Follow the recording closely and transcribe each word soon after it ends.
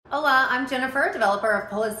Hola, I'm Jennifer, developer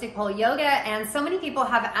of Polistic Pole Yoga, and so many people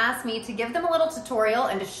have asked me to give them a little tutorial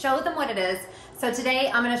and to show them what it is. So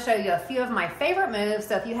today I'm going to show you a few of my favorite moves.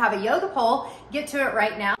 So if you have a yoga pole, get to it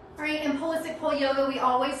right now. All right, in Polistic Pole Yoga, we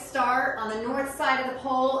always start on the north side of the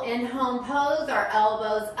pole in home pose, our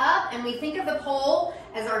elbows up, and we think of the pole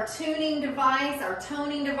as our tuning device, our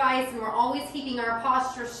toning device, and we're always keeping our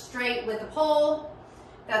posture straight with the pole.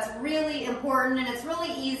 That's really important, and it's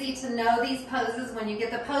really easy to know these poses when you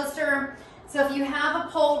get the poster. So if you have a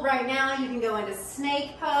pole right now, you can go into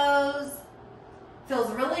snake pose. Feels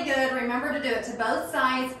really good. Remember to do it to both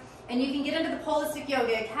sides. And you can get into the Polistic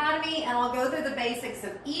Yoga Academy, and I'll go through the basics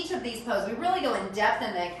of each of these poses. We really go in depth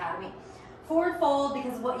in the Academy. Forward fold,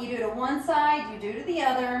 because what you do to one side, you do to the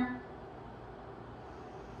other.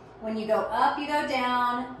 When you go up, you go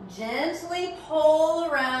down. Gently pull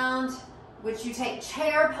around, which you take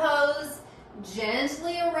chair pose,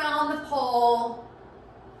 gently around the pole.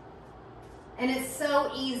 And it's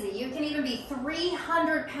so easy. You can even be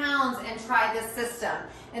 300 pounds and try this system.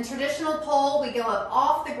 In traditional pole, we go up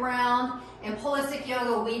off the ground. In Polistic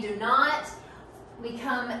Yoga, we do not. We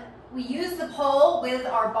use the pole with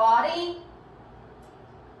our body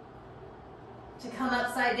to come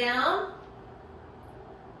upside down.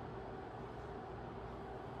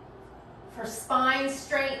 For spine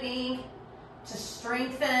straightening, to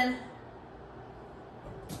strengthen.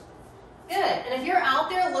 Good. And if you're out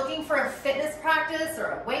there looking for a fitness practice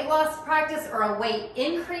or a weight loss practice or a weight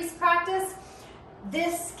increase practice,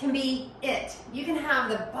 this can be it. You can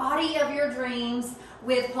have the body of your dreams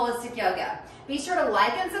with Polistic Yoga. Be sure to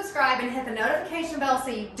like and subscribe and hit the notification bell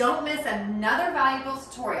so you don't miss another valuable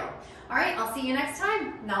tutorial. All right, I'll see you next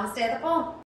time. Namaste at the pole.